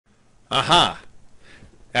Aha!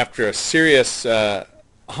 After a serious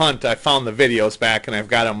hunt, I found the videos back and I've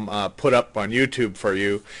got them put up on YouTube for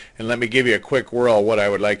you. And let me give you a quick whirl what I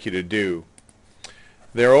would like you to do.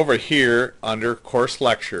 They're over here under course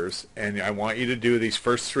lectures, and I want you to do these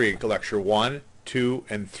first three, lecture 1, 2,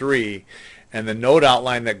 and 3, and the note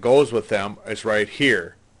outline that goes with them is right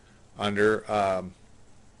here under,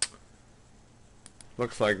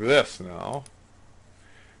 looks like this now.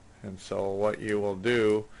 And so what you will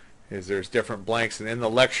do is there's different blanks, and in the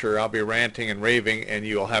lecture I'll be ranting and raving, and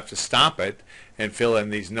you'll have to stop it and fill in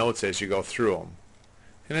these notes as you go through them.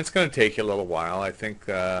 And it's going to take you a little while. I think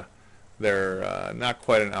they're not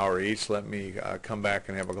quite an hour each. Let me come back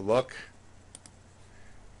and have a look.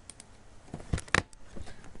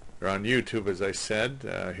 They're on YouTube, as I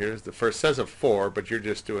said. Here's the first. It says a 4, but you're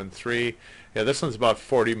just doing 3. Yeah, this one's about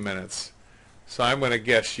 40 minutes. So I'm going to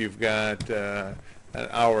guess you've got an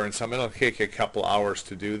hour and some. It'll take a couple hours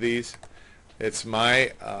to do these. It's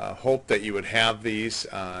my hope that you would have these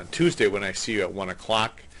Tuesday when I see you at 1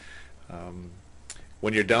 o'clock.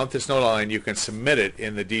 When you're done with this note outline, you can submit it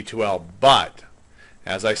in the D2L, but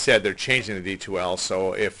as I said, they're changing the D2L,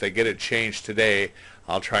 so if they get it changed today,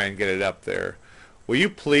 I'll try and get it up there. Will you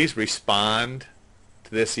please respond to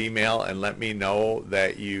this email and let me know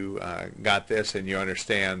that you got this and you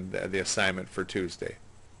understand the assignment for Tuesday?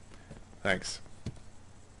 Thanks.